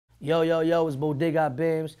Yo, it's Bodega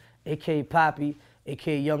Bamz, a.k.a. Poppy,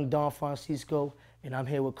 a.k.a. Young Don Francisco, and I'm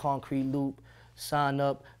here with Concrete Loop. Sign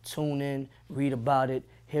up, tune in, read about it,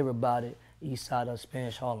 hear about it. East side of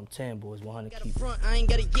Spanish Harlem, 10 boys, 100 keep it. I ain't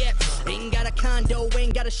got a yet, ain't got a condo,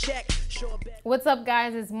 ain't got a shack. What's up,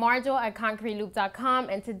 guys? It's Marjo at ConcreteLoop.com,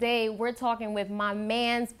 and today we're talking with my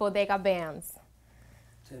man's Bodega Bamz.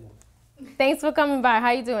 Thanks for coming by.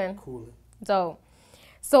 How you doing? Cool.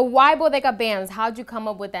 So why Bodega Bamz? How'd you come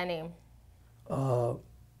up with that name? I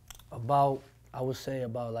would say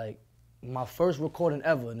about like my first recording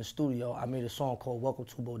ever in the studio, I made a song called Welcome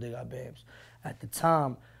to Bodega Bamz. At the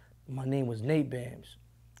time, my name was Nate Bamz.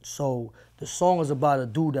 So the song is about a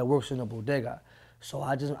dude that works in a bodega. So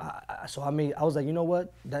I was like, you know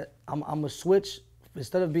what? I'm gonna switch.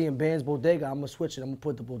 Instead of being Bamz Bodega, I'm gonna switch it. I'm gonna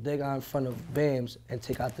put the bodega in front of Bamz and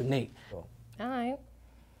take out the Nate. All right.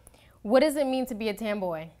 What does it mean to be a tan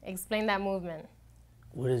boy? Explain that movement.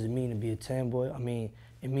 What does it mean to be a tan boy? I mean,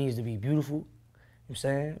 it means to be beautiful. You know what I'm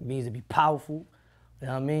saying? It means to be powerful. You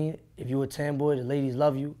know what I mean? If you're a tan boy, the ladies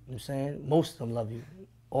love you. You know what I'm saying? Most of them love you.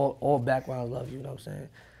 All backgrounds love you. You know what I'm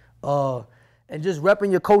saying? And just repping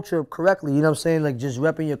your culture correctly. You know what I'm saying? Like just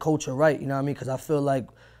repping your culture right. You know what I mean? Because I feel like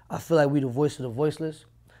we the voice of the voiceless.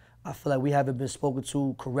 I feel like we haven't been spoken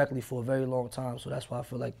to correctly for a very long time, so that's why I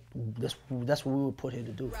feel like that's what we were put here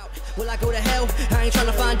to do. Will I go to hell? I ain't trying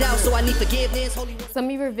to find out, so I need forgiveness. Some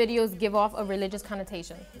of your videos give off a religious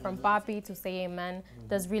connotation, from Papi to Say Amen.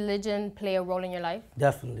 Does religion play a role in your life?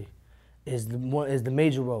 Definitely, is the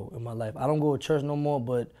major role in my life. I don't go to church no more,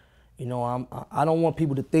 but you know I don't want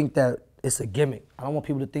people to think that it's a gimmick. I don't want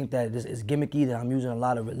people to think that it's gimmicky, that I'm using a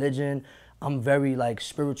lot of religion. I'm very like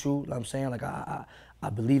spiritual. You know what I'm saying? Like I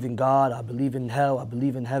believe in God, I believe in hell, I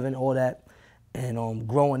believe in heaven, all that. And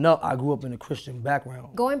growing up, I grew up in a Christian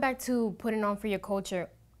background. Going back to putting on for your culture,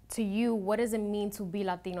 to you, what does it mean to be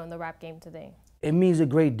Latino in the rap game today? It means a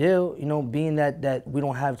great deal, you know, being that we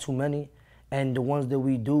don't have too many, and the ones that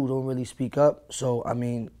we do don't really speak up. So, I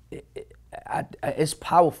mean, it's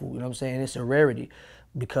powerful, you know what I'm saying? It's a rarity.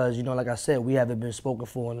 Because, you know, like I said, we haven't been spoken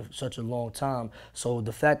for in such a long time. So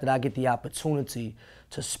the fact that I get the opportunity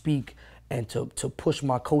to speak and to push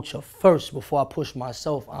my culture first before I push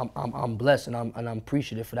myself, I'm blessed and I'm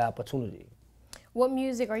appreciative for that opportunity. What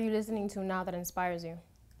music are you listening to now that inspires you?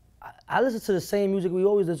 I listen to the same music we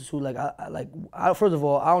always listen to. Like, first of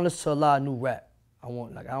all, I don't listen to a lot of new rap. I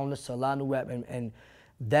don't listen to a lot of new rap, and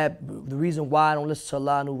the reason why I don't listen to a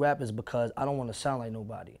lot of new rap is because I don't want to sound like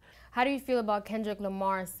nobody. How do you feel about Kendrick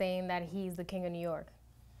Lamar saying that he's the king of New York?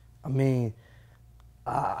 I mean,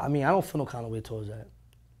 I don't feel no kind of way towards that.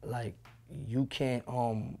 Like, you can't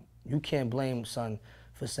blame son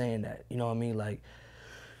for saying that. You know what I mean? Like,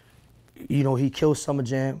 you know, he killed Summer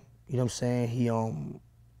Jam. You know what I'm saying?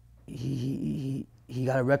 He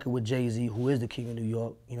got a record with Jay-Z, who is the king of New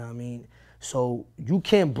York. You know what I mean? So you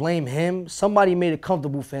can't blame him. Somebody made it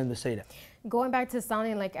comfortable for him to say that. Going back to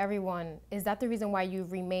sounding like everyone, is that the reason why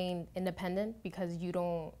you've remained independent? Because you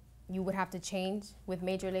would have to change with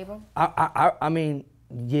major label? I mean,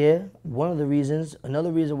 yeah, one of the reasons.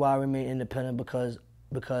 Another reason why I remain independent because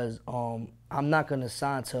I'm not gonna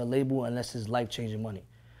sign to a label unless it's life-changing money.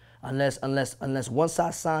 Unless once I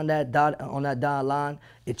sign on that dotted line,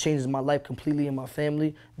 it changes my life completely and my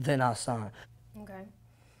family, then I'll sign. Okay.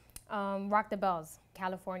 Rock the Bells,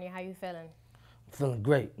 California, how you feeling? Feeling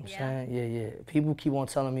great, you know what I'm saying? Yeah. People keep on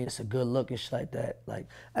telling me it's a good look and shit like that. Like,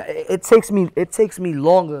 it takes me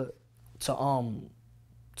longer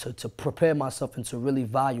to prepare myself and to really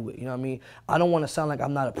value it, you know what I mean? I don't want to sound like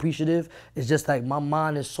I'm not appreciative. It's just like my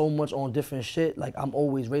mind is so much on different shit. Like, I'm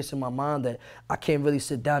always racing my mind that I can't really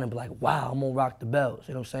sit down and be like, wow, I'm gonna rock the bells,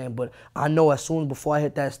 you know what I'm saying? But I know as soon before I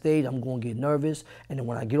hit that stage, I'm gonna get nervous, and then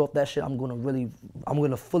when I get off that shit, I'm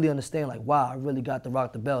gonna fully understand, like, wow, I really got to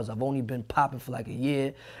rock the bells. I've only been popping for like a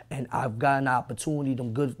year, and I've gotten the opportunity.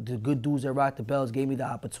 The good dudes that rock the bells gave me the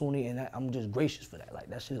opportunity, and I'm just gracious for that. Like,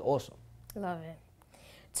 that shit is awesome. Love it.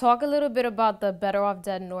 Talk a little bit about the Better Off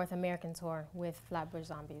Dead North American tour with Flatbush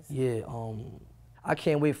Zombies. Yeah, I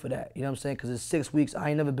can't wait for that, you know what I'm saying? Because it's 6 weeks. I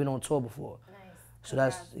ain't never been on tour before. Nice.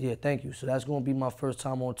 So yeah, thank you. So that's gonna be my first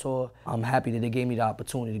time on tour. I'm happy that they gave me the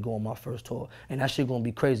opportunity to go on my first tour. And that shit gonna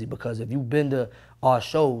be crazy because if you've been to our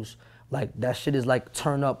shows, like, that shit is like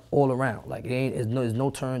turn up all around. Like, there's no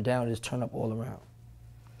turn down, it's turn up all around.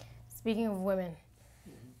 Speaking of women,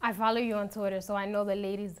 I follow you on Twitter, so I know the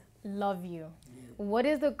ladies love you. What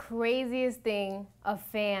is the craziest thing a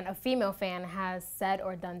female fan has said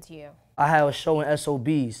or done to you? I had a show in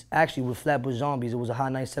SOBs, actually with Flatbush Zombies. It was a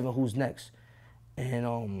Hot 97 Who's Next. And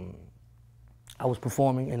I was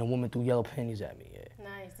performing and a woman threw yellow panties at me. Yeah.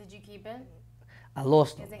 Nice. Did you keep it? I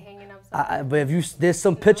lost them. Is it hanging up somewhere? But if you, there's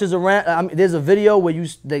some pictures around. I mean, there's a video where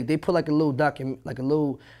they put like a little like a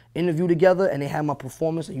little interview together, and they had my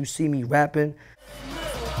performance, and you see me rapping.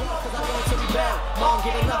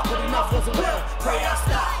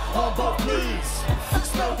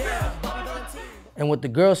 And what the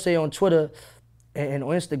girls say on Twitter and on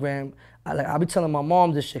Instagram, I be telling my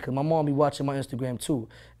mom this shit, cause my mom be watching my Instagram too,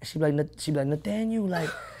 and she be like, Nathaniel, like,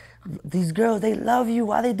 these girls, they love you.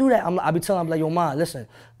 Why they do that? I be telling them, like, yo, Ma, listen,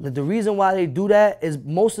 the reason why they do that is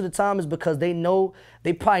most of the time is because they know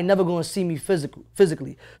they probably never gonna see me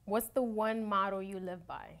physically. What's the one motto you live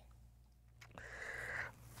by?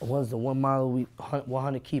 What's the one motto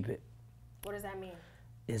 100 keep it? What does that mean?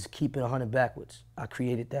 Is keep it 100 backwards. I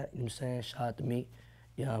created that, you know what I'm saying? Shout out to me,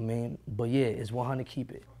 you know what I mean? But yeah, it's 100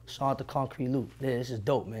 keep it. Shout out to Concrete Loop. Yeah, this is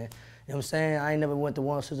dope, man. You know what I'm saying? I ain't never went to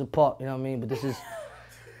One Scissor Park, you know what I mean? But this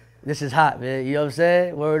is hot, man. You know what I'm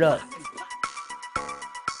saying? Word up.